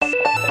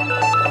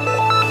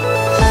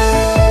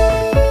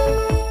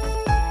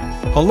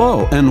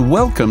Hello and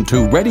welcome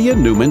to Reddy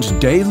Neumann's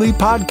Daily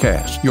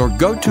Podcast, your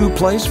go-to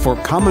place for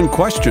common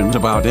questions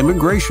about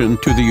immigration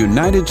to the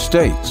United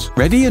States.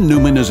 Reddy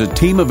Neumann is a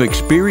team of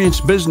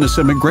experienced business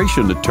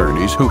immigration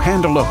attorneys who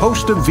handle a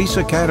host of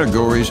visa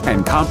categories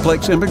and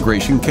complex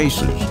immigration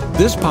cases.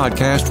 This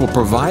podcast will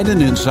provide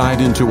an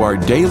insight into our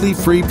daily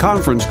free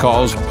conference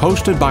calls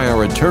hosted by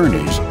our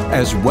attorneys,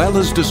 as well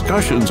as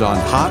discussions on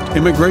hot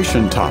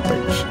immigration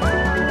topics.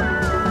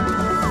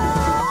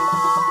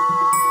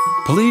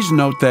 Please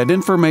note that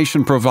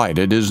information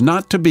provided is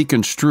not to be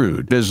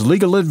construed as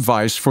legal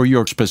advice for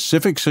your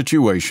specific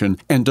situation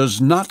and does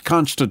not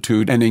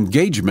constitute an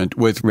engagement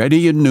with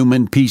Reddy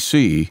Neumann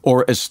PC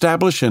or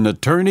establish an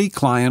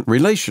attorney-client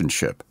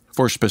relationship.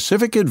 For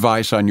specific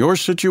advice on your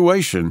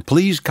situation,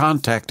 please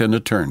contact an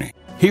attorney.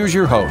 Here's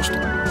your host.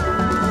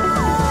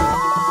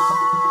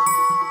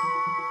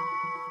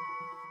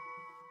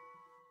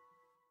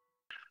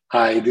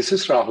 Hi, this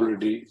is Rahul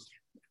Reddy.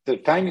 The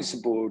time is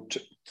about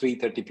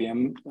 3:30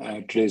 p.m.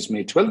 Today is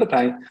May 12th. The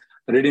time.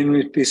 Reddy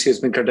Neumann PC has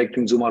been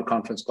conducting Zoom or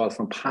conference call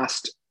from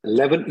past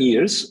 11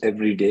 years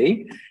every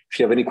day. If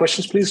you have any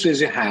questions, please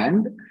raise your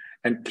hand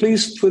and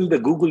please fill the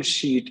Google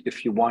Sheet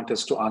if you want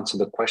us to answer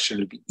the question.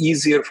 It'll be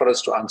easier for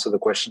us to answer the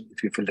question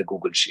if you fill the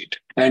Google Sheet.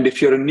 And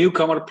if you're a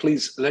newcomer,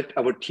 please let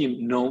our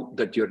team know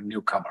that you're a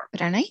newcomer.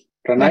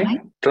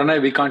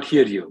 Pranay, we can't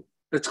hear you.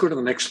 Let's go to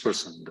the next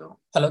person, though.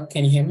 Hello,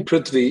 can you hear me?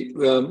 Prithvi,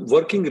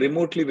 working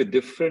remotely with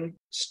different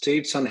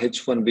states on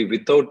H-1B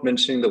without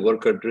mentioning the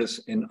work address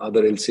in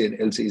other LC and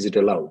LC, is it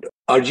allowed?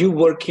 Are you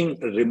working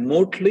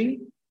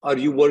remotely?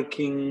 You're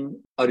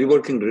working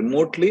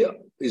remotely,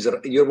 is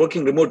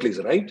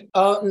it right?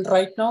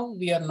 Right now,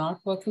 we are not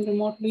working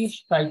remotely.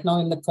 Right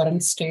now, in the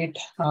current state,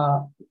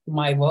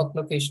 my work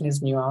location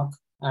is New York.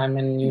 I'm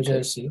in New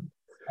Jersey.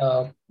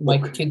 My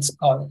kids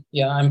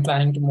I'm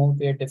planning to move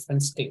to a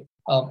different state.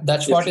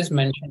 That's what is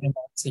mentioned in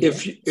the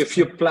LCA. If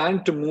you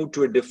plan to move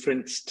to a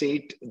different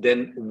state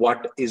than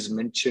what is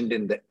mentioned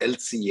in the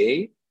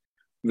LCA,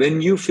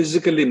 when you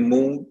physically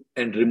move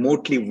and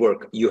remotely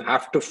work, you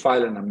have to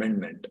file an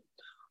amendment.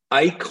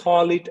 I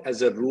call it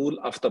as a rule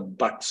of the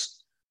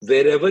butts.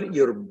 Wherever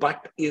your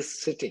butt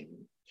is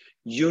sitting,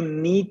 you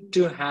need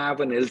to have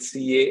an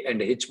LCA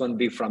and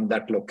H-1B from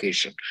that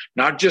location.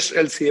 Not just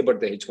LCA, but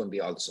the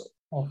H-1B also.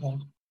 Okay.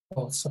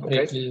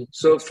 Okay.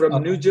 So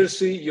from New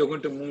Jersey, you're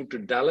going to move to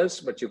Dallas,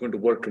 but you're going to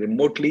work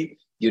remotely.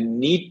 You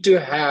need to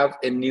have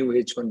a new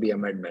H-1B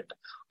amendment.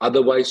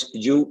 Otherwise,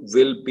 you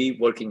will be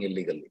working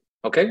illegally.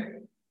 Okay?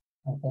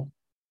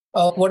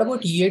 What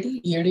about EAD?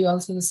 EAD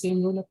also the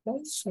same rule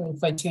applies? So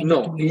if I change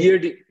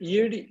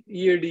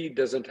EAD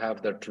doesn't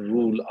have that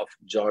rule of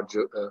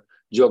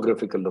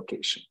geographical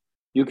location.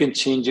 You can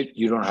change it.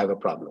 You don't have a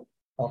problem.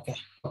 Okay.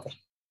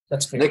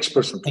 That's great. Next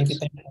person, please.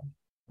 Thank you.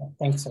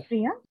 Thanks, sir.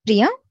 Priya?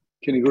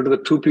 Can you go to the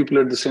two people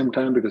at the same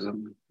time? Because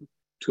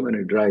too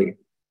many dry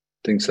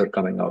things are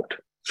coming out.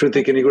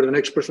 Shruti, can you go to the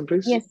next person,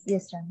 please?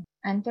 Yes, Ram.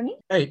 Anthony?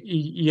 This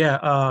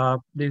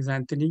is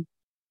Anthony.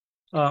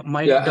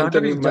 My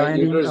daughter is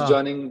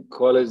joining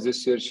college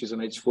this year. She's on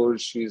H4.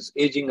 She's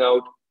aging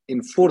out in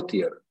 4th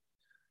year.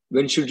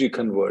 When should you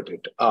convert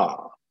it?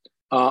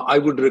 I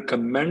would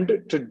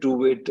recommend to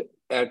do it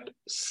at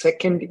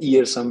 2nd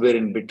year, somewhere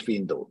in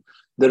between, though.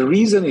 The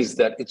reason is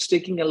that it's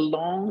taking a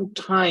long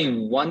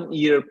time, 1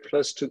 year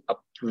plus, to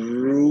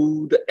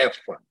approve the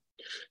F1.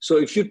 So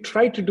if you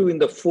try to do in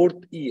the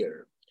 4th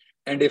year,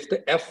 and if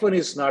the F1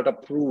 is not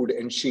approved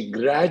and she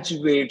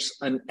graduates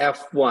an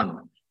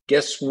F1,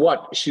 guess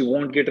what? She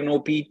won't get an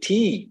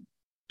OPT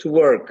to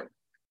work.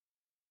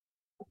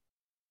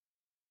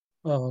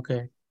 Oh,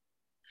 okay.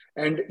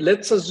 And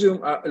let's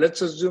assume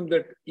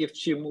that if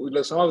she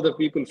moves, some of the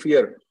people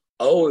fear,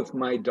 if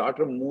my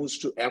daughter moves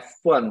to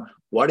F1,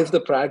 what if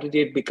the priority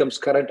date becomes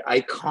current? I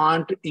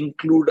can't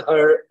include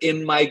her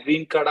in my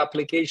green card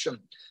application.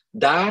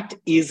 That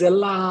is a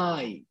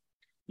lie.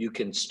 You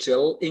can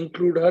still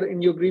include her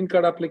in your green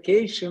card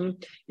application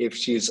if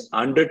she's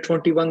under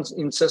 21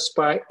 in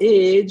by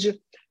age,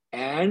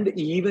 and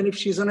even if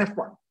she's an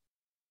F1.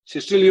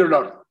 She's still your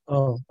daughter.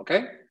 Oh.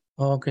 Okay?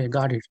 Okay,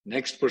 got it.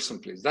 Next person,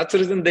 please. That's the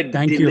reason they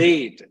Thank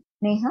delayed. You.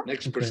 Neha?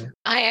 Next person.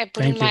 I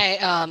put in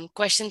my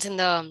questions in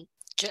the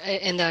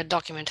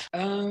document. They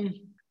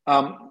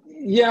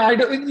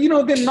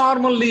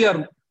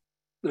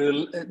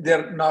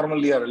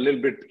normally are a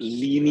little bit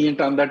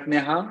lenient on that,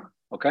 Neha.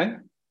 Okay,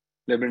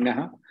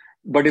 Neha.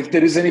 But if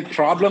there is any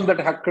problem that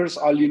occurs,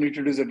 all you need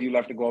to do is that you'll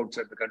have to go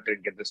outside the country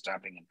and get the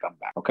stamping and come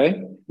back.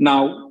 Okay.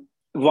 Now,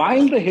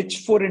 while the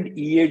H4 and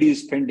EAD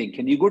is pending,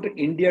 can you go to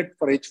India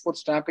for H4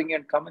 stamping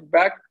and coming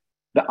back?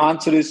 The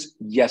answer is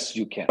yes,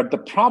 you can. But the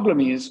problem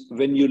is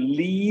when you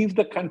leave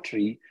the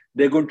country,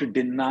 they're going to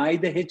deny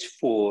the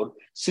H4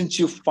 since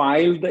you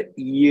filed the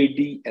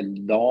EAD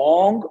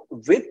along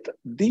with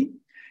the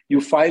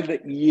H4,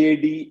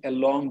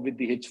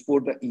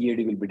 the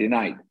EAD will be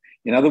denied.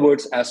 In other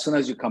words, as soon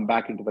as you come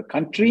back into the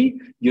country,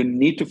 you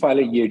need to file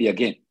a EAD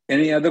again.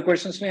 Any other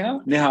questions,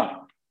 Neha?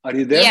 Neha, are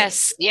you there?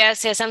 Yes,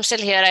 I'm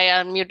still here.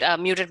 I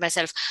muted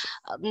myself.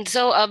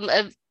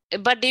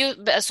 But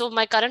so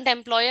my current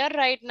employer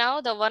right now,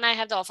 the one I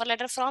have the offer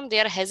letter from, they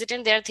are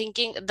hesitant. They are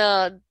thinking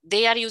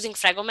they are using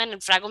Fragoman,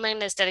 and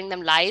Fragoman is telling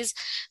them lies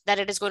that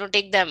it is going to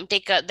take them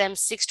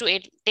 6 to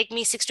 8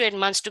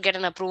 months to get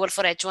an approval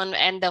for H1,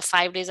 and the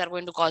 5 days are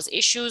going to cause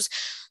issues.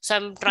 So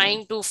I'm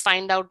trying to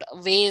find out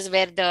ways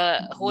where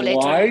the whole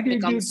H1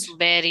 becomes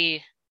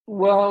very.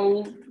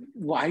 Well,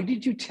 why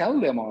did you tell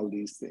them all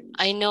these things?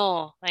 I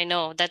know.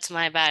 That's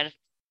my bad.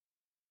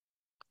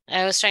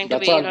 I was trying to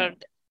be,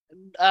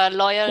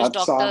 lawyers,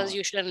 doctors,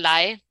 you shouldn't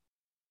lie.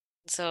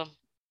 So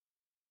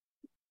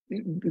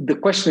the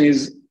question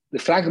is, the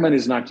Fragman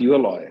is not your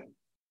lawyer.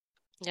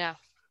 Yeah.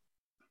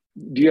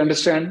 Do you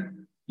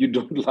understand? You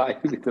don't lie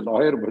with a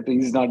lawyer, but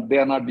they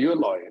are not your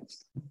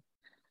lawyers.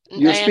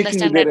 You're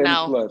speaking with their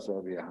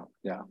employer.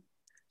 Yeah.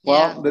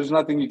 Well, there's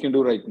nothing you can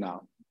do right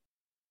now.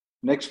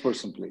 Next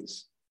person,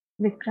 please.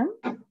 Vikram.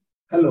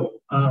 Hello.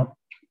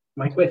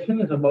 My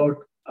question is about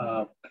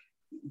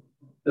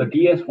the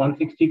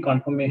DS-160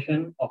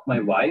 confirmation of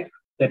my wife.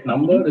 That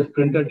number is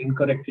printed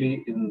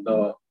incorrectly in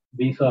the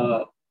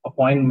visa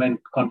appointment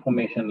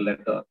confirmation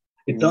letter.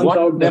 It turns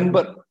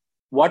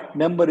what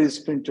number is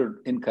printed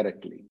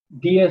incorrectly?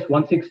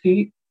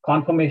 DS-160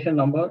 confirmation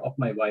number of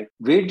my wife.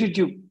 Where did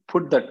you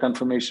put that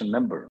confirmation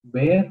number?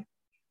 Where?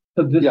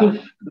 So this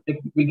is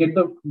like we get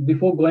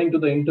before going to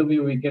the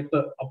interview, we get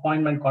the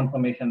appointment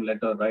confirmation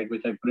letter, right,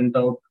 which I print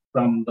out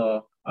from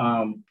the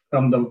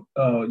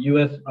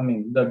US. I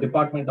mean, the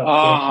Department of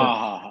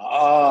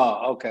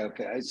State.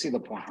 Okay. I see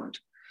the point.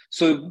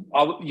 So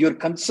your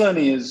concern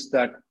is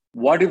that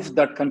what if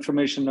that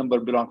confirmation number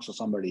belongs to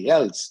somebody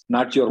else,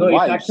 not your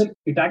wife?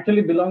 It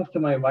actually belongs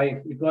to my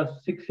wife. It was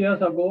 6 years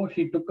ago.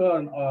 She took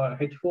an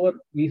H4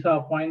 visa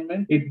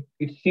appointment. It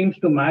seems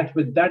to match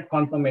with that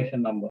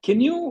confirmation number. Can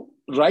you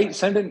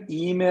send an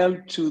email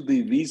to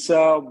the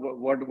visa,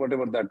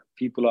 whatever that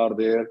people are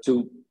there,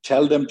 to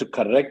tell them to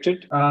correct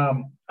it?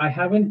 I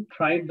haven't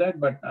tried that,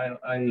 but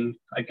I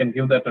can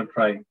give that a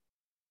try.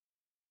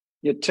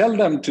 Yeah, tell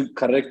them to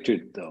correct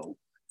it though,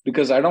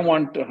 because I don't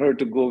want her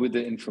to go with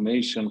the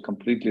information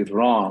completely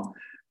wrong.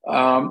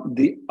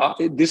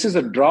 This is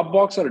a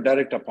Dropbox or a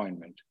direct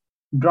appointment?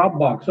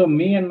 Dropbox. So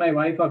me and my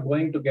wife are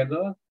going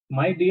together.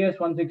 My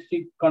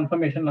DS-160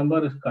 confirmation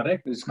number is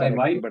correct. It's correct,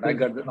 my wife, but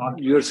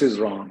yours is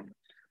wrong.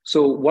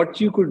 So what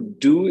you could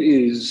do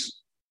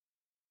is,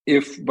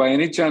 if by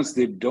any chance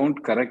they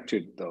don't correct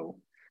it though,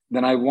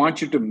 then I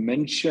want you to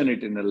mention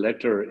it in a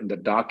letter in the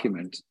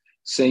document,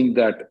 saying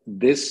that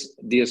this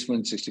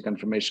DS-160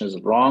 confirmation is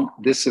wrong.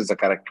 This is the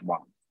correct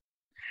one.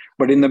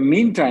 But in the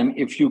meantime,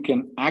 if we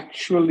can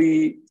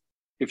actually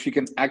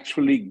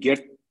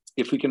get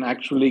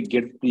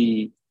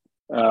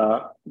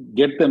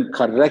them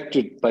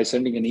corrected by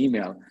sending an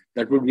email,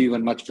 that would be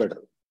even much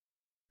better.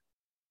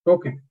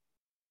 Okay.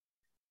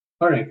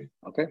 All right.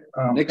 Okay.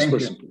 Next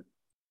person, please.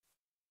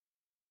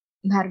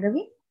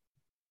 Bhargavi.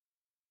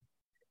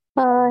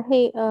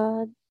 Hey,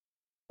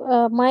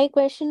 my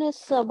question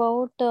is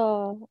about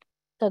the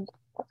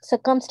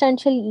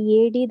circumstantial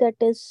EAD. That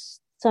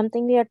is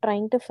something we are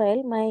trying to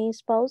file. My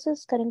spouse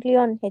is currently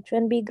on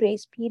H1B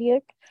grace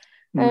period,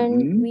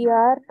 and we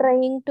are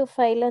trying to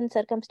file a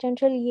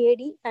circumstantial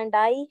EAD, and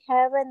I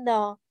have an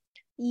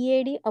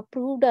EAD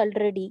approved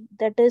already.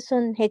 That is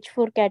on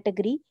H4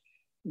 category.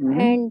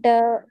 And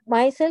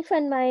myself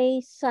and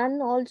my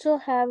son also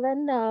have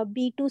an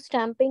B2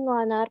 stamping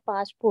on our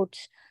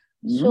passports.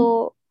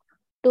 So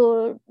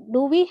do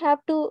I have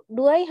to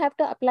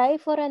apply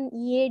for an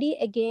EAD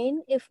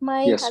again if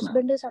my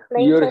husband is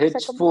applying your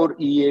for H4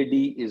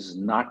 EAD is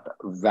not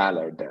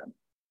valid,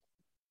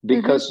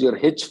 because your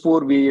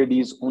H4 EAD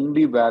is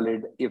only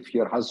valid if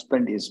your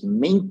husband is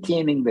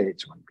maintaining the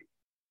H1B.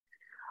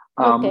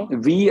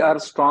 We are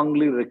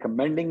strongly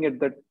recommending at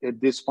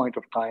this point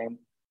of time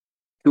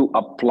to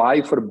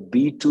apply for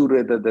B2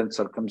 rather than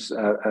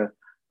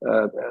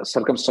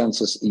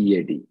circumstances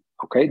EAD.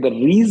 Okay, the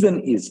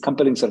reason is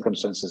compelling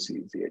circumstances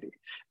EAD,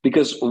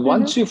 because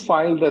once you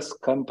file this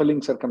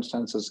compelling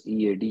circumstances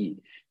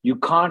EAD, you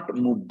can't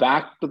move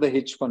back to the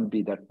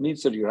H1B. That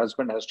means that your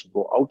husband has to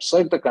go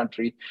outside the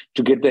country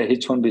to get the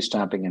H1B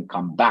stamping and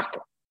come back.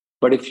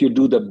 But if you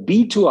do the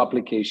B2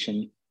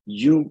 application,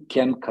 you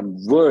can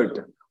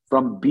convert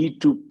from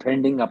B2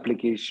 pending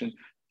application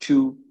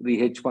to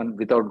the H1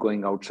 without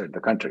going outside the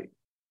country.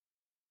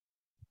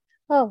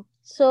 Oh,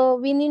 so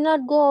we need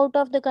not go out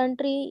of the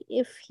country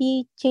if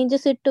he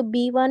changes it to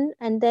B1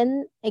 and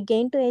then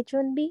again to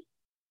H1B?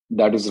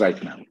 That is right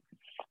now.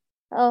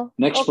 Oh,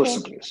 next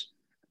person, please.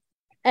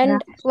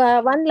 And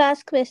one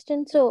last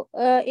question. So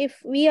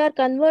if we are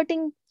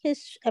converting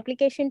his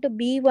application to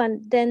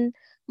B1, then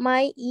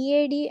my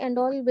EAD and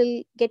all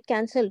will get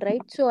cancelled,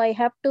 right? So I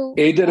have to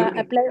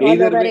apply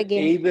all over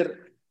again.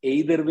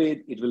 Either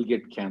way, it will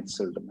get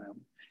cancelled, ma'am.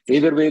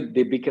 Either way,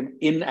 they become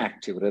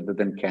inactive rather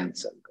than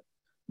cancelled.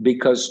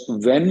 Because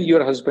when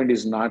your husband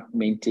is not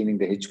maintaining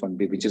the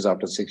H1B, which is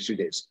after 60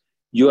 days,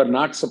 you are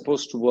not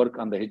supposed to work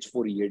on the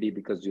H4 EAD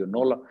because your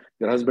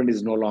husband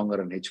is no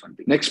longer on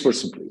H1B. Next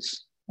person,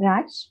 please.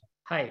 Raj.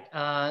 Hi.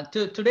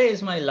 Today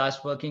is my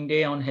last working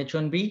day on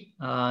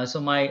H1B.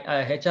 So my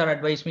HR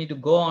advised me to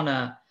go on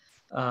a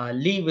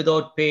leave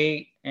without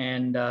pay,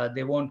 and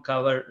they won't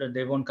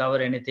cover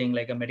anything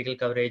like a medical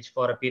coverage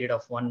for a period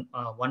of 1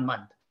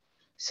 month.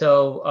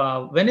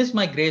 So when is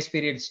my grace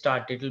period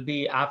start? It will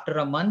be after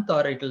a month,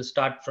 or it will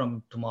start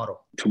from tomorrow?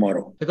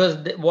 Tomorrow. Because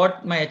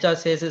what my HR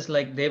says is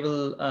like they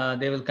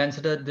will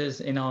consider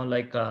this,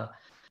 like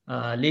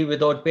leave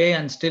without pay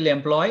and still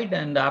employed,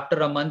 and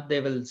after a month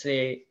they will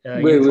say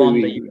inform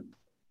the.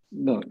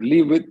 No,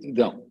 leave with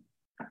no.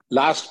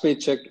 Last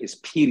paycheck is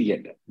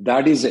period.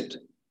 That is it.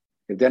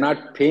 If they're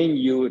not paying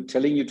you,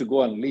 telling you to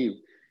go on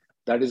leave,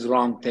 that is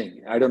wrong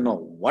thing. I don't know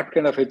what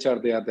kind of HR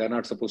they are. They're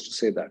not supposed to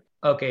say that.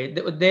 Okay,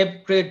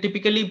 they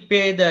typically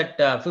pay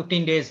that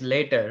 15 days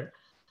later.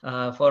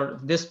 For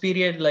this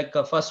period, like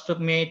 1st of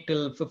May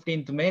till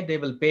 15th May, they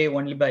will pay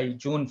only by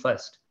June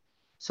 1st.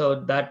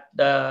 So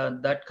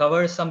that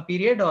covers some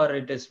period, or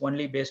it is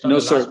only based on no,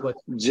 the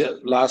sir.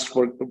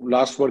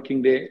 last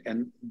working day,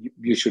 and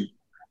you should.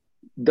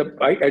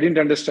 I didn't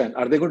understand.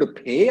 Are they going to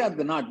pay or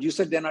they're not? You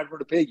said they're not going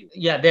to pay you.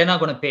 Yeah, they're not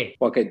going to pay.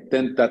 Okay,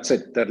 then that's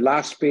it. The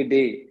last pay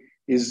day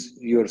is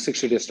your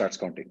 60 days starts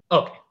counting.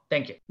 Okay,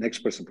 thank you. Next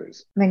person,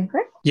 please.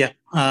 Yeah.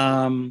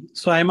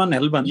 So I'm on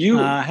L1. You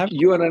are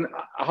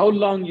how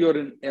long you're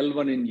in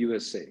L1 in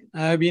USA?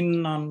 I've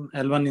been on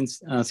L1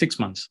 in 6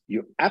 months.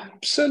 You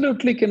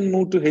absolutely can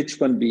move to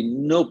H1B,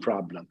 no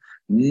problem.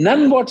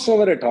 None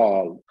whatsoever at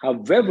all.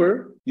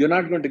 However, you're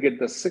not going to get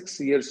the 6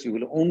 years. You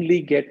will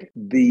only get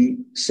the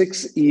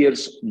 6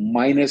 years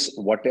minus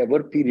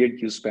whatever period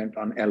you spent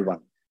on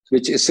L1,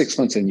 which is 6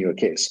 months in your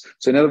case.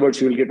 So in other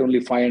words, you will get only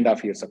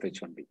 5.5 years of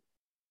H1B.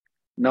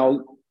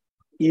 Now,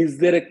 is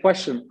there a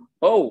question?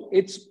 Oh,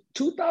 it's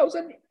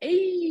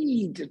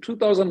 2008,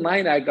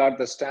 2009, I got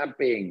the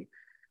stamping.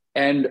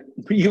 And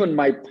even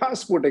my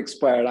passport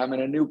expired. I'm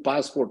in a new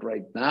passport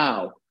right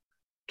now.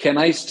 Can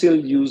I still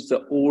use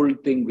the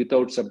old thing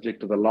without subject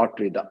to the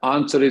lottery? The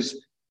answer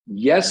is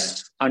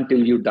yes, until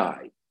you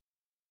die.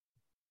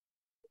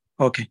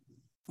 Okay.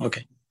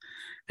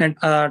 And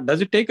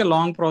does it take a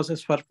long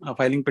process for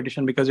filing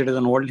petition because it is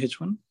an old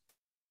H1?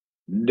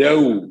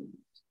 No.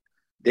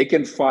 They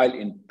can file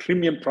in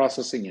premium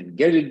processing and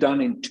get it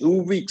done in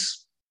 2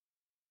 weeks.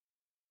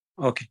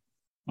 Okay.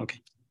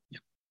 Yeah.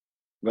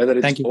 Whether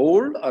it's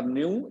old or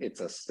new, it's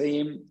the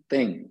same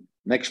thing.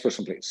 Next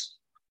person, please.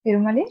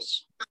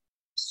 Hirumalesh?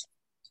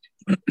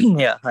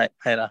 Yeah, hi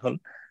Rahul.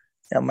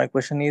 Yeah, my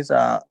question is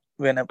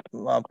when a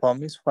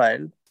POM is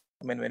filed,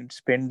 when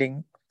it's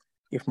pending,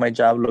 if my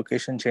job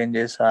location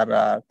changes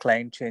or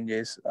client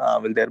changes,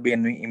 will there be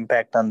any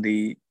impact on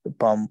the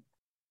POM?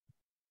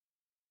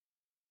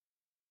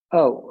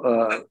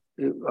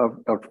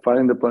 After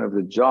filing the point of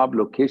the job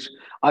location,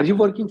 are you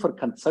working for a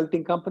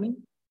consulting company?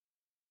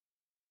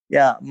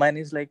 Yeah, mine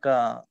is like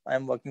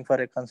I'm working for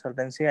a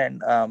consultancy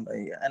and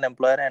an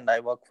employer, and I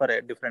work for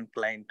a different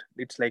client.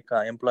 It's like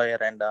employer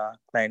and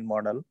client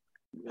model.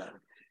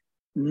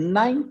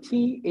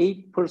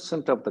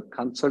 98% of the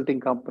consulting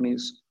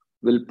companies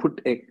will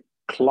put a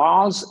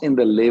clause in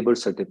the labor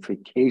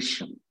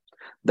certification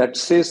that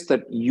says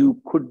that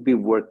you could be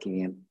working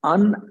in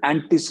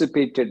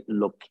unanticipated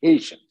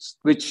locations,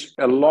 which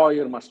a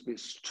lawyer must be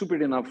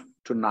stupid enough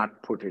to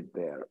not put it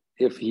there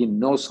if he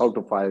knows how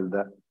to file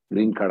the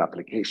green card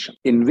application.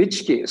 In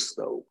which case,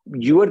 though,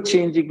 your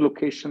changing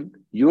location,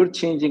 your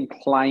changing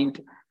client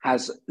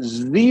has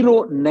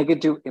zero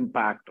negative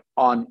impact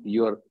on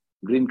your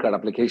green card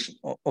application.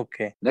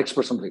 Okay. Next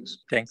person,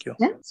 please. Thank you.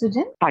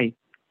 Sujan? Hi.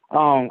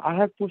 I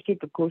have posted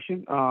the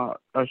question.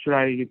 Should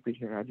I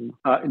repeat it?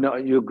 No,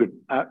 you're good.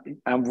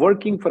 I'm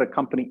working for a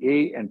company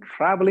A and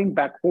traveling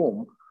back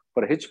home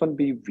for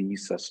H1B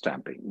visa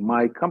stamping.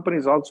 My company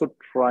is also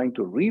trying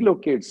to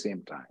relocate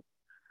same time.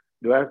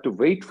 Do I have to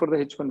wait for the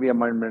H1B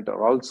amendment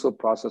or also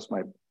process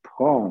my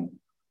POM?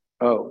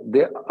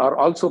 They are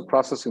also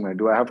processing my,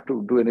 do I have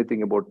to do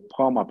anything about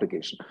POM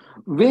application?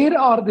 Where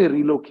are they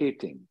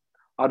relocating?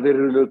 Are they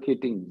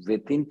relocating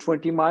within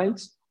 20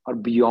 miles or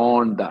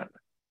beyond that?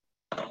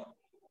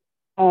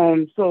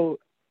 So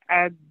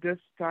at this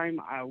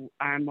time,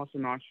 I'm also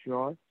not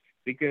sure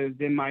because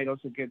they might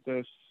also get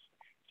the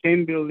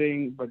same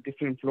building but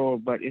different floor.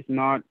 But if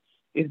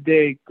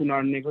they could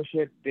not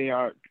negotiate, they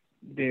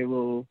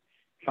will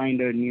find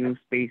a new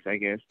space, I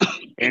guess.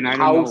 And I don't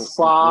know how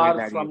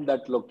far from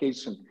that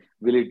location.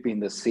 Will it be in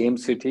the same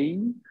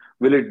city?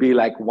 Will it be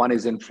like one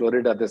is in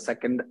Florida, the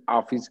second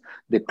office,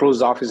 they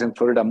close office in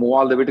Florida, move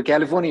all the way to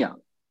California?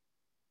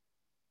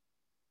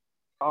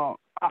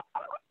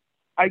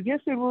 I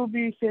guess it will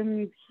be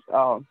since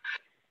I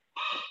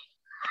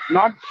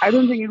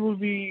don't think it will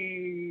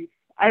be.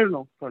 I don't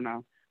know for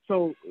now.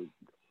 So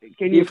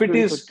can you? If it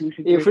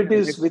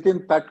is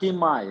within 30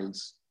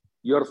 miles,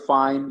 you're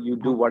fine. You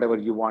do whatever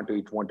you want to.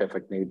 It won't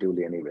affect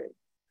negatively anyway.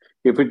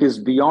 If it is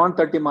beyond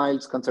 30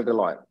 miles, consult a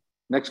lawyer.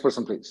 Next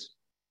person, please.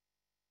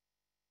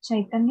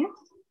 Chaitanya?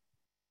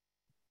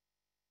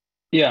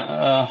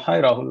 Yeah.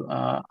 Hi, Rahul.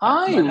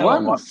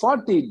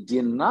 I-140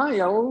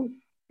 denial.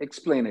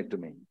 Explain it to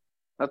me.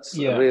 That's a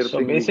Yeah. rare So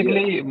thing we hear.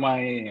 basically,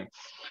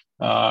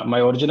 my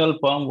original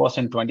perm was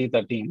in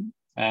 2013,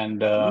 and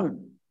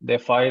they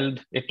filed.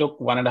 It took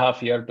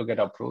 1.5 years to get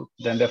approved.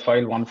 Then they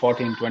filed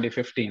 140 in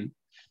 2015.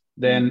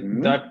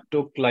 Then that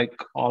took like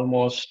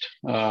almost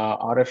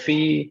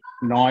RFE,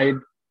 NOID,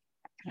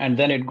 and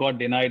then it got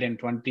denied in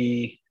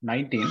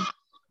 2019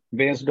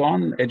 based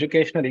on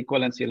educational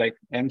equivalency, like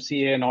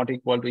MCA not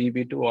equal to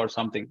EB2 or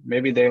something.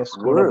 Maybe they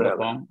screwed up the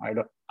perm.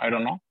 I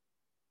don't know.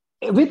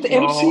 With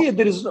MCA,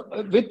 there is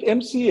with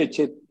MCA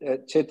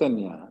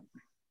Chaitanya.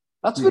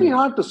 That's very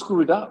hard to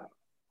screw it up.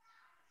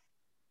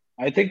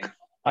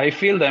 I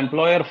feel the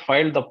employer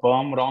filed the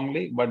perm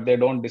wrongly, but they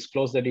don't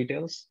disclose the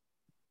details.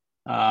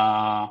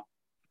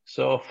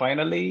 So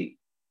finally,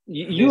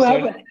 you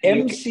have an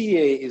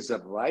MCA, is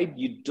that right?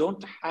 You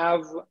don't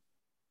have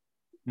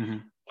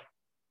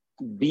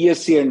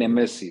BSc and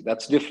MSc.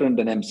 That's different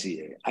than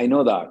MCA. I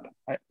know that.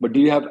 But do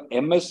you have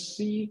MSc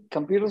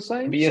computer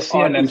science? BSc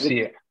and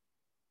MCA.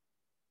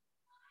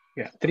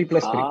 Yeah,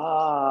 3+3.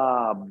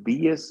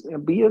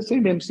 BSc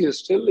and MCA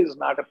still is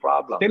not a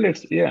problem. Still,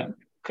 it's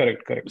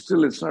correct.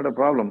 Still, it's not a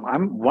problem.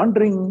 I'm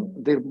wondering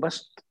there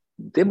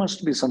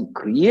must be some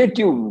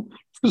creative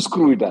to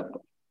screw it up.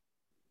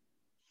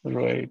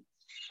 Right.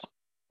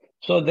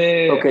 So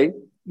they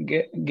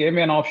gave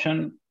me an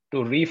option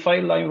to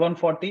refile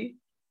I-140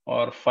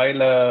 or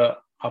file a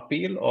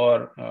appeal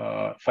or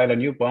file a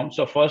new perm.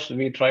 So first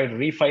we tried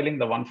refiling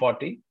the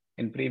 140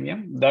 in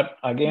premium. That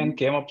again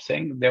came up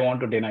saying they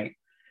want to deny.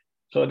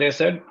 So they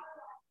said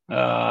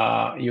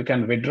you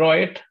can withdraw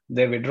it.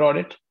 They withdrew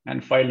it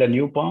and filed a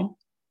new perm,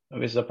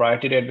 which the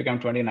priority date became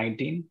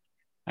 2019.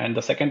 And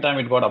the second time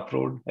it got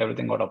approved,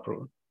 everything got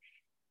approved.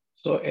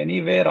 So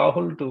anyway,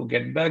 Rahul, to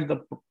get back the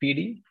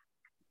PD?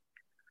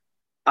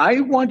 I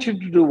want you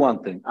to do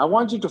one thing. I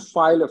want you to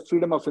file a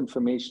Freedom of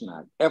Information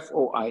Act,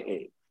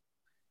 FOIA.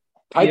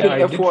 Type in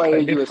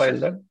FOIA I did file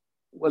that.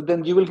 Well,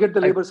 then you will get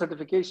the labor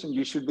certification.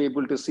 You should be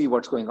able to see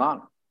what's going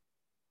on.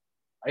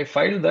 I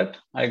filed that.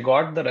 I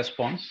got the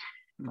response.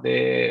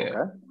 They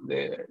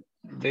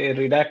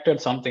redacted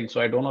something, so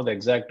I don't know the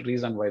exact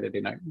reason why they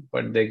denied,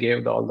 but they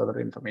gave all the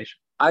other information.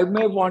 I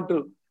may want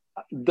to.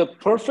 The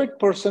perfect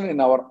person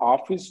in our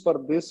office for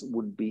this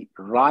would be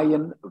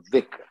Ryan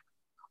Wick,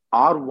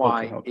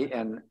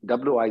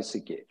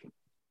 RYANWICK.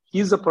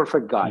 He's a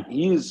perfect guy.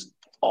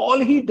 All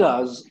he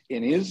does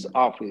in his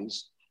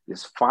office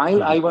is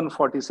file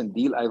I-140s and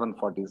deal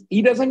I-140s.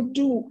 He hasn't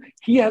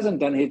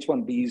done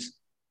H-1Bs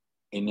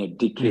in a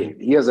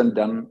decade. He doesn't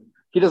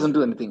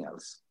do anything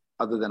else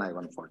other than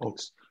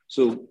I-140s.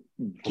 So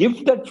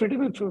give that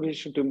freedom of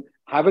information to him,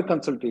 have a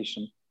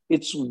consultation.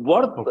 It's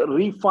worth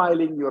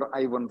refiling your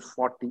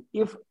I-140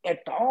 if at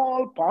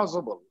all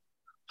possible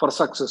for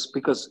success,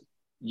 because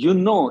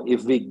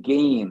if we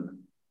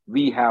gain,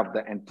 we have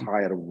the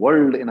entire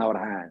world in our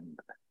hand.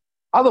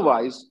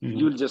 Otherwise,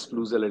 you'll just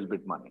lose a little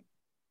bit money.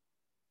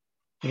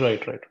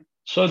 Right.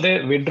 So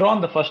they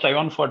withdrawn the first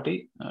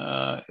I-140.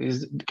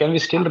 Can we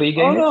still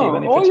regain it?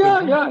 Even if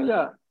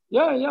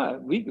Yeah.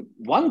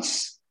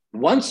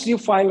 Once you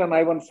file an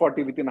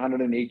I-140 within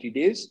 180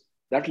 days,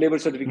 that labor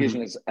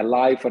certification is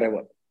alive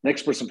forever.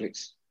 Next person,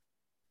 please.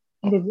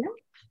 Divya?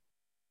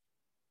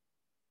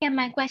 Yeah,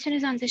 my question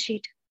is on the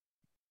sheet.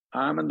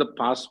 I'm an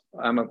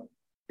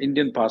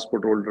Indian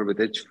passport holder with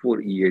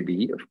H4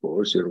 EAD. Of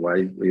course,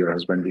 your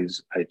husband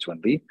is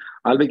H1B.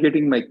 I'll be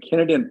getting my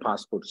Canadian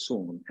passport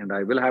soon, and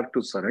I will have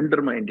to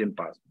surrender my Indian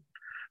passport.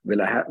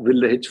 Will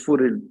the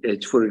H4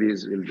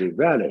 EADs will be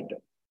valid?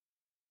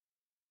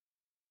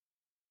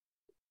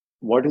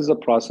 What is the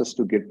process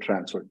to get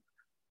transferred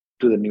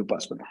to the new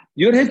passport?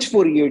 Your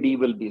H4 EAD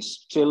will be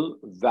still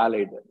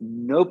valid,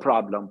 no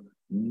problem,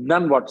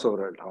 none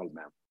whatsoever at all,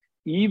 ma'am.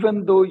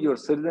 Even though your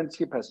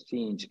citizenship has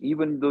changed,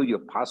 even though your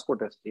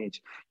passport has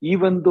changed,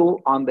 even though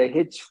on the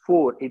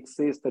H4 it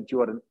says that you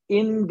are an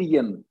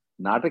Indian,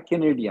 not a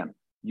Canadian,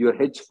 your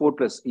H4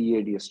 plus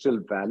EAD is still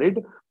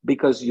valid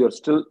because you're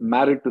still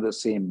married to the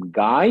same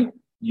guy.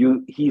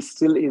 He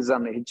still is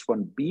on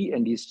H1B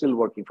and he's still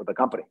working for the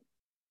company.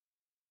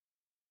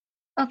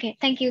 Okay,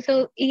 thank you.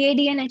 So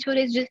EAD and H4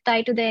 is just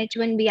tied to the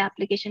H1B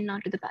application,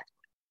 not to the passport.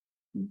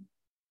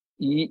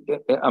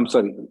 I'm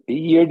sorry,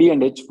 EAD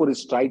and H4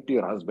 is tied to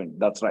your husband.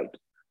 That's right.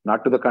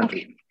 Not to the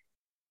country. Okay.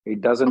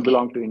 It doesn't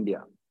belong to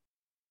India.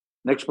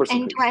 Next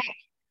person, please.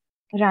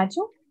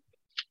 Raju?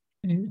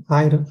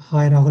 Hi,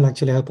 Rahul.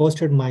 Actually, I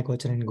posted my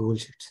question in Google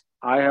Sheets.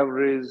 I have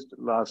raised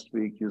last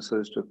week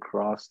users to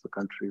cross the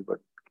country,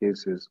 but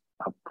case is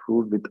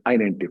approved with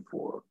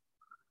I-94.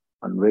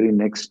 And very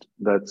next,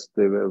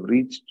 they were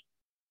reached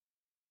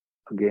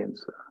again,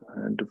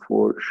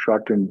 I-94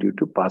 shortened due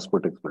to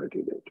passport expiry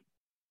date.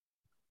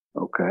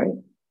 Okay.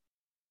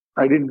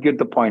 I didn't get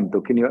the point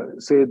though. Can you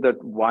say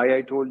that why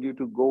I told you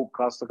to go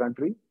across the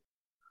country?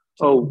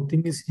 The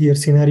thing is, here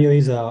scenario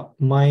is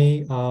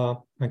my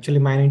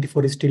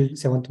 94 is till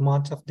 7th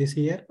March of this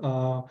year.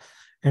 So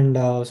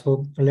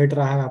later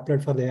I have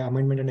applied for the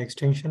amendment and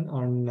extension.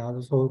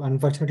 And so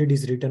unfortunately it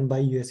is written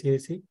by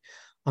USCIS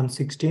on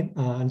 16th.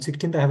 On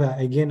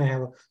 16th I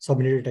have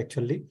submitted it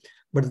actually.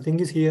 But the thing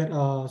is here,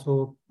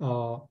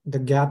 the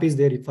gap is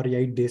there for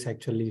 8 days.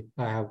 Actually,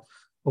 I have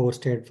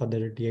overstayed for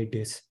the 8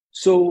 days.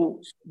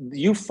 So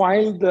you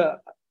filed the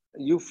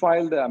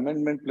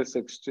amendment plus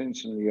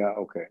extension. Yeah,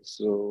 okay.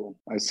 So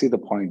I see the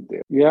point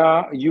there.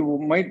 Yeah,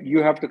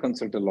 you have to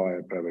consult a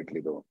lawyer privately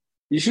though.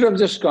 You should have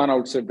just gone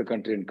outside the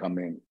country and come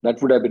in.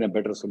 That would have been a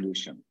better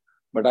solution.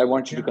 But I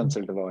want you to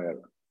consult a lawyer.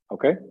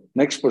 Okay.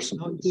 Next person,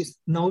 please.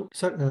 Now,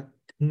 sir,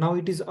 now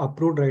it is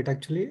approved, right?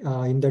 Actually,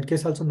 in that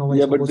case also now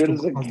Yeah, but there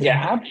is a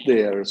gap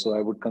there, so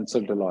I would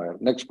consult a lawyer.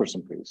 Next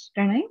person, please.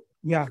 Pranay?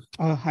 Yeah.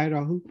 Hi,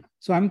 Rahul.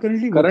 So I'm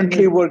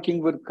currently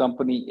working with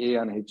company A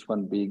on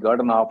H1B. Got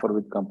an offer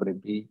with company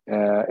B.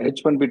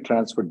 H1B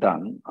transfer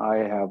done. I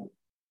have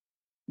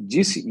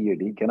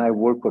GCEAD. Can I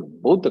work for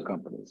both the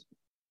companies?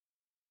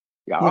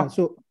 Yeah.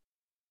 So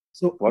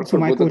work for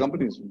both the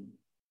companies.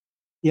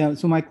 Yeah.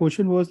 So my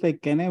question was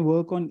like, can I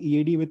work on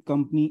EAD with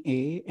company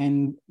A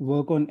and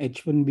work on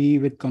H1B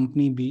with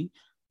company B?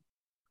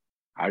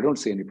 I don't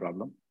see any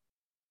problem.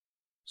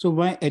 So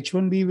my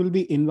H1B will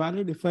be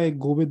invalid if I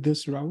go with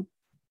this route?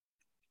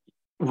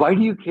 Why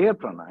do you care,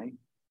 Pranay?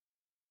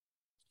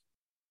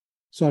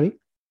 Sorry?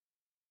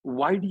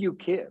 Why do you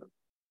care?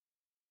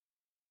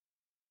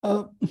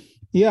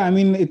 Yeah, I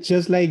mean, it's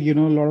just like, a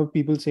lot of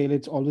people say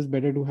it's always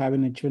better to have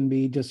an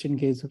H1B just in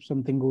case if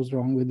something goes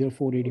wrong with your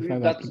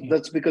 485 application.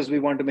 That's because we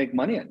want to make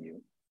money on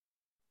you.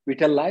 We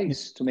tell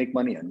lies to make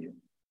money on you.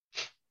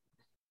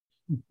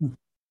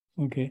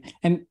 Okay.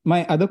 And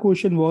my other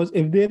question was,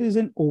 if there is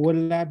an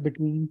overlap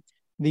between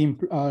the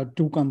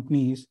two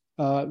companies,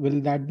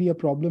 will that be a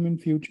problem in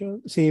future?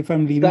 Say if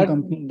I'm leaving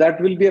company. That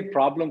will be a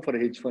problem for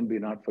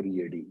H1B, not for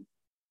EAD.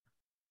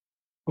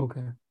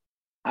 Okay.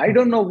 I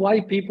don't know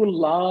why people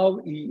love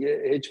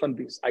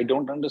H1Bs. I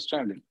don't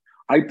understand it.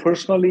 I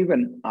personally,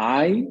 when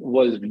I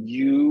was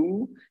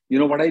you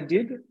know what I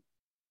did?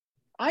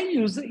 I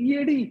used the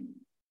EAD.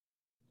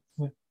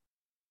 Yeah.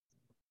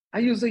 I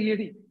used the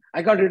EAD.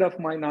 I got rid of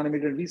my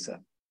non-immigrant visa.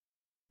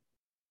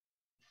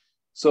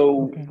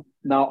 So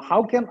now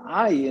how can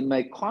I, in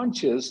my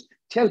conscience,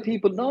 tell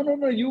people,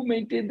 no, you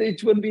maintain the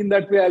H1B in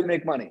that way, I'll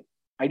make money.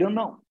 I don't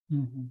know.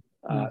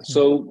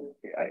 So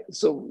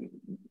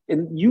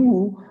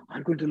you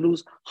are going to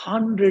lose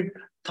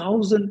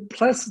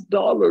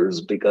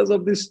 $100,000+ because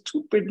of these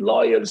stupid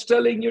lawyers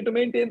telling you to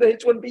maintain the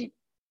H1B.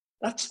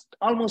 That's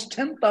almost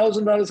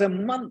 $10,000 a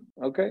month.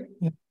 Okay.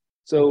 Yeah.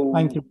 So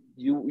thank you.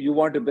 You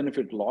want to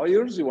benefit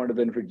lawyers, you want to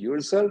benefit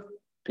yourself,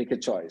 pick a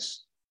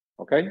choice.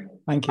 Okay.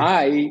 Thank you.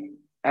 I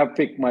have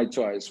picked my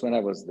choice when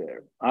I was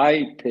there.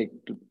 I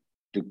picked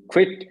to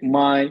quit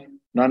my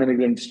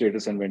non-immigrant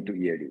status and went to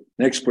EAD.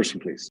 Next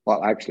person, please.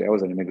 Well, actually, I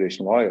was an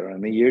immigration lawyer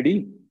and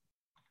EAD.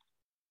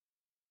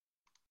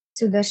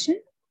 Sudarshan?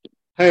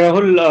 Hi,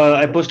 Rahul.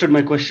 I posted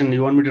my question.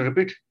 You want me to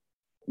repeat?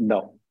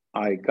 No.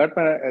 I got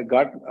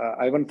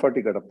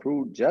I-140 got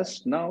approved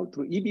just now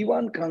through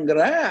EB1.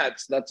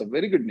 Congrats. That's a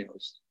very good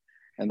news.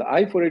 And the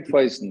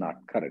I-485 is not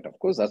correct. Of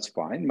course, that's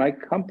fine. My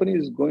company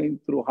is going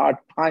through hard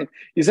time.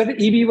 Is that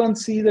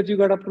EB1C that you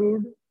got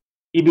approved?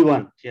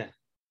 EB1, yeah.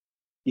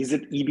 Is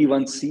it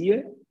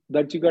EB1C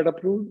that you got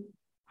approved?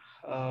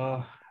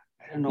 I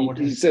don't know what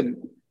you is. Said,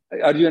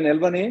 are you an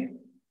L1A?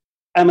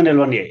 I'm an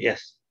L1A,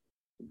 yes.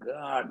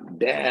 God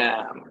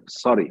damn.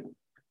 Sorry.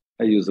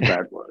 I use a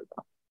bad word.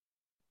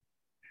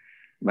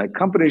 My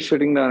company is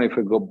shutting down. If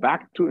I go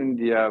back to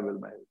India,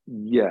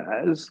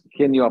 yes.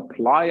 Can you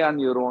apply on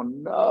your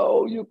own?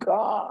 No, you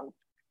can't.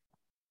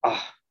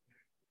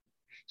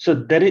 So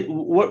there is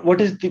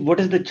what is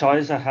the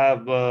choice I have,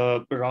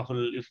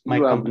 Rahul? If my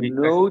company have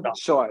no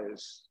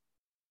choice.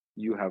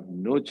 You have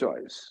no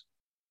choice.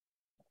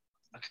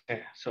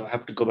 Okay, so I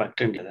have to go back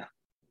to India then.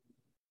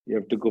 You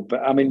have to go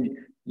back. I mean,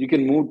 you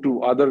can move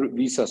to other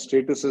visa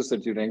statuses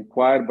that you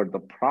require, but the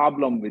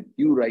problem with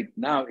you right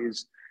now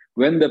is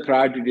when the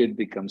priority date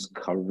becomes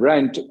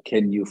current,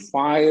 can you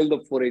file the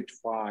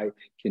 485?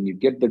 Can you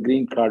get the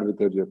green card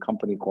without your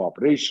company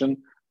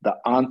cooperation? The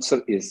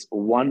answer is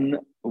one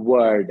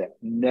word: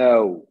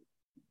 no.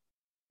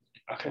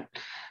 Okay.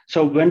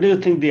 So when do you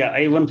think the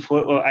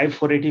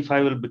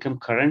I-485 will become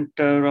current,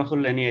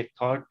 Rahul? Any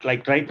thought?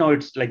 Like right now,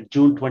 it's like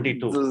June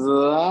 22.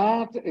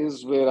 That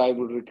is where I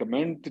would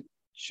recommend to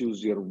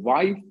choose your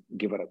wife,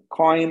 give her a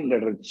coin,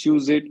 let her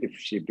choose it. If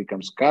she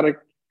becomes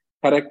correct,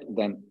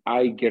 then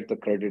I get the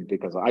credit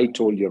because I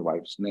told your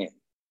wife's name.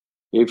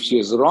 If she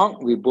is wrong,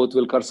 we both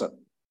will curse her.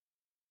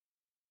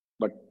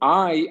 But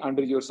I,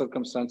 under your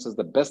circumstances,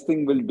 the best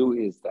thing we'll do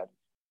is that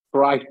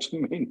try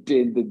to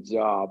maintain the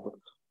job.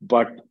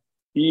 But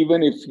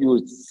even if you're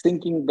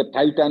sinking, the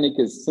Titanic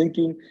is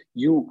sinking,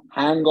 you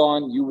hang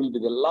on, you will be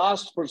the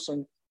last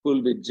person who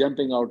will be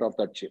jumping out of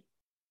that ship,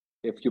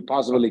 if you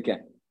possibly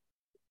can.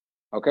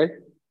 Okay?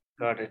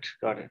 Got it.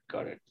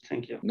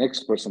 Thank you.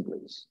 Next person,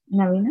 please.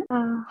 Navina?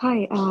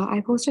 Hi,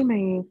 I posted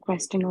my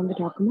question on the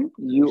document.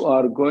 You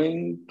are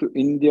going to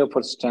India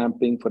for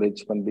stamping for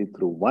H1B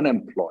through one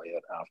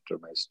employer. After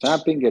my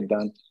stamping get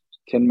done,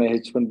 can my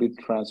H1B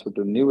transfer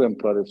to new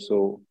employer? If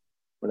so,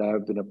 would I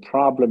have been a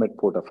problem at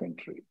port of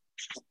entry?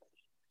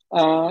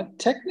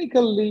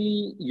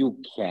 Technically, you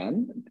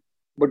can,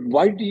 but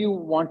why do you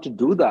want to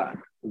do that?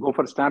 Go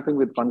for stamping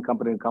with one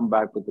company and come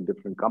back with a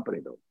different company,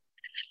 though.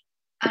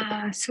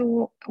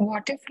 So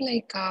what if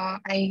I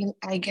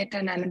get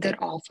another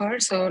offer?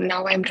 So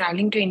now I'm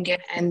traveling to India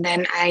and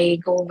then I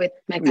go with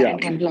my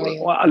current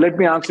employer. Well, let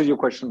me answer your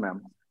question,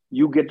 ma'am.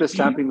 You get a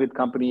stamping with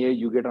company A,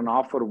 you get an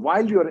offer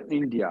while you're in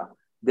India.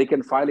 They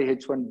can file a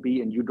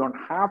H-1B and you don't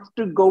have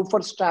to go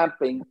for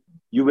stamping.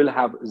 You will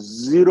have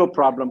zero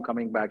problem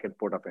coming back at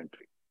port of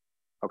entry.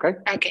 Okay?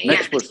 Okay.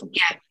 Next person.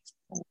 Yeah.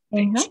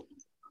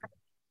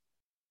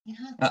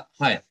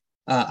 Hi.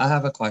 I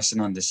have a question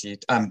on the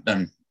sheet.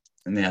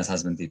 Neha's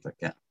husband, Deepak.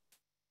 Yeah.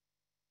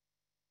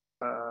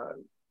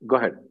 Go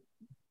ahead.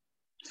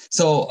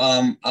 So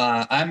I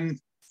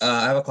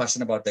have a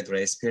question about the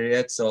grace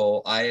period.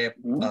 So I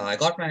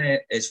got my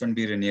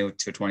H-1B renewed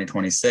to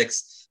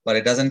 2026, but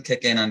it doesn't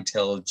kick in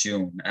until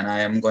June, and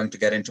I am going to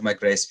get into my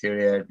grace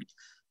period,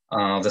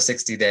 the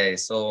 60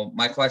 days. So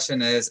my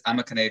question is, I'm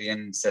a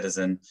Canadian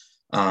citizen.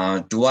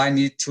 Do I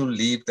need to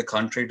leave the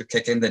country to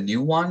kick in the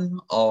new one,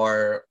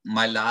 or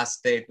my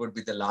last date would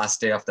be the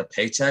last day of the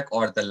paycheck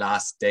or the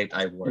last date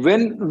I work?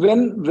 When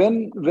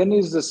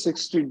is the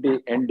 60-day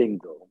ending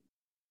though?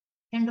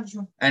 End of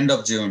June. End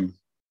of June.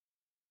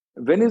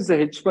 When is the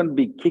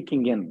H-1B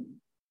kicking in?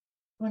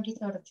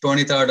 23rd of June.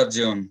 23rd of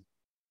June.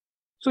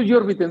 So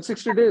you're within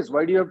 60 days.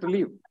 Why do you have to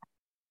leave?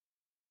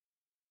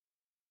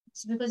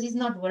 It's because he's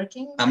not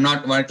working. I'm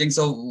not working.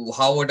 So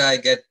how would I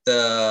get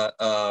the,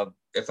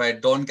 if I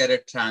don't get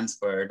it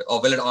transferred,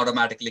 or will it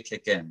automatically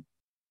kick in?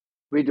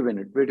 Wait a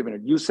minute.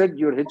 You said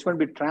your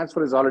H-1B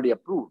transfer is already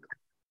approved.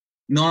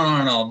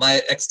 No.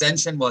 My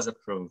extension was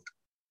approved.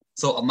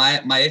 So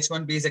my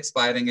H-1B is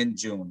expiring in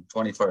June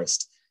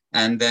 21st.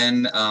 And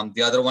then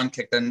the other one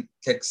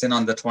kicks in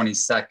on the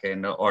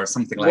 22nd or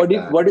something like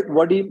that.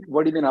 What do you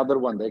mean other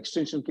one? The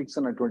extension kicks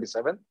in on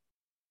 27th?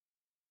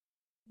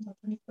 No,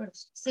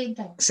 21st. Same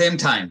time. Same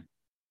time.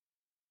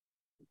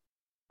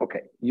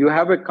 Okay.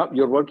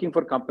 You're working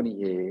for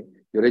company A.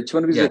 Your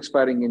H-1B is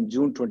expiring in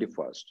June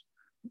 21st.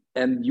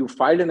 And you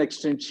filed an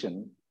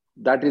extension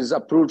that is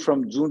approved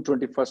from June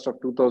 21st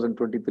of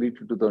 2023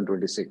 to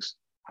 2026.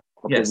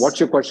 Okay. Yes. What's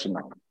your question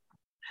now?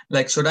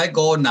 Like, should I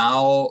go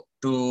now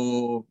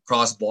to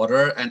cross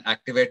border and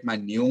activate my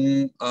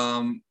new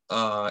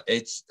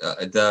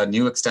the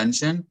new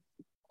extension,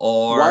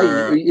 or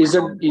why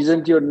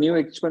isn't your new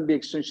H-1B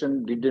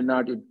extension did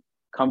not it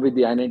come with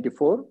the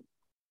I-94?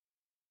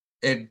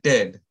 It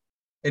did.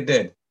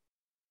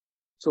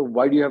 So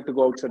why do you have to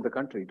go outside the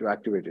country to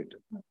activate it?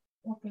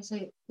 Okay, so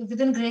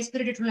within grace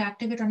period it will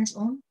activate on its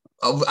own.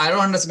 I don't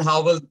understand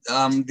how will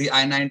the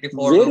I-94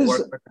 will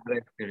work with the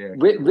grace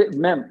period. Wait,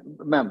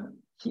 ma'am.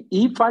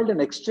 He filed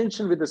an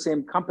extension with the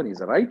same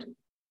companies, right?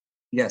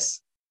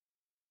 Yes.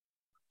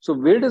 So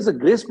where does the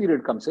grace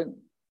period comes in?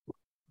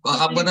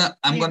 Well,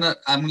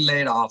 I'm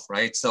laid off,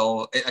 right?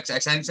 So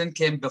extension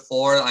came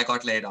before I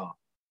got laid off.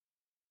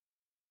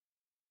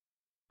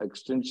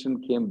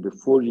 Extension came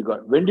before you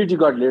got. When did you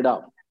got laid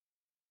off?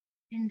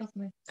 End of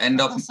May.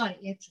 April.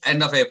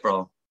 End of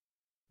April.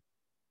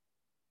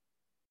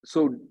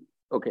 So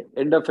okay,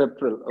 end of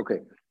April.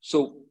 Okay,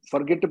 so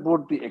forget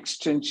about the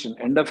extension.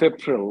 End of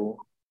April.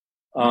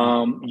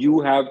 You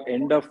have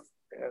end of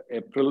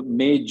April,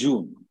 May,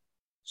 June.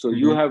 So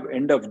you have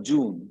end of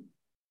June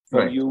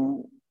for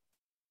you.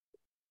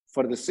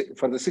 For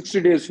the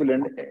 60 days will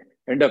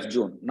end of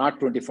June, not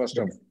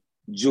 21st of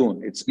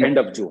June. It's end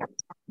of June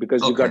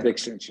because you got the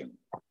extension.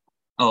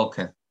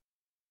 Okay.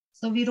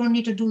 So we don't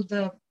need to do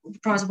the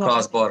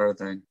cross-border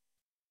thing.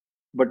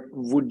 But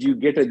would you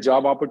get a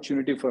job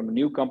opportunity from a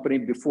new company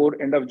before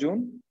end of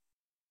June?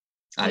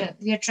 Yeah,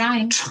 we are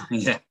trying.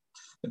 Yeah.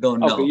 I don't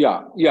know. Okay,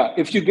 yeah.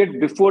 If you get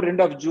before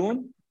end of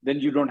June, then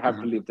you don't have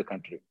to leave the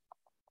country.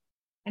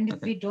 And if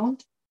we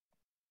don't?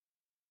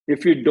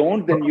 If you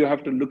don't, then you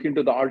have to look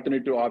into the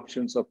alternative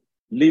options of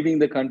leaving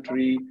the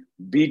country.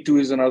 B2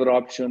 is another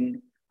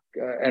option,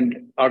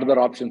 and other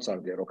options are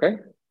there, okay?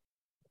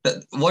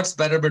 What's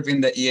better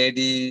between the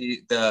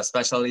EAD, the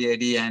special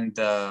EAD, and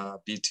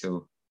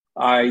B2?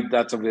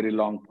 That's a very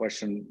long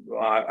question.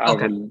 I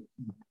will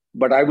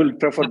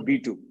prefer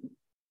B2.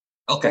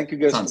 Okay. Thank you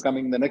guys for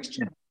coming. The next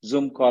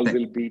Zoom call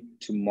will be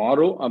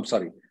tomorrow. I'm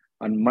sorry,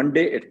 on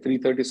Monday at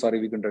 3:30. Sorry,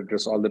 we couldn't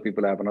address all the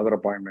people. I have another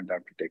appointment I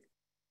have to take.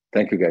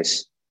 Thank you,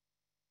 guys.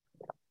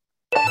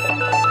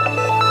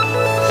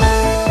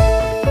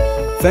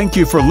 Thank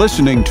you for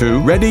listening to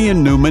Reddy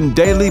and Neumann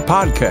Daily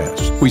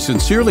Podcast. We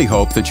sincerely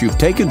hope that you've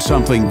taken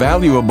something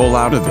valuable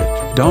out of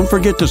it. Don't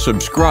forget to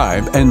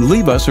subscribe and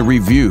leave us a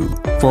review.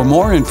 For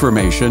more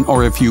information,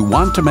 or if you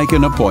want to make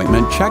an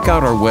appointment, check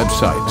out our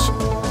websites,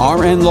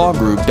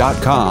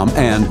 rnlawgroup.com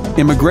and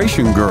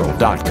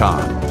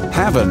immigrationgirl.com.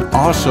 Have an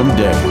awesome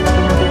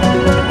day.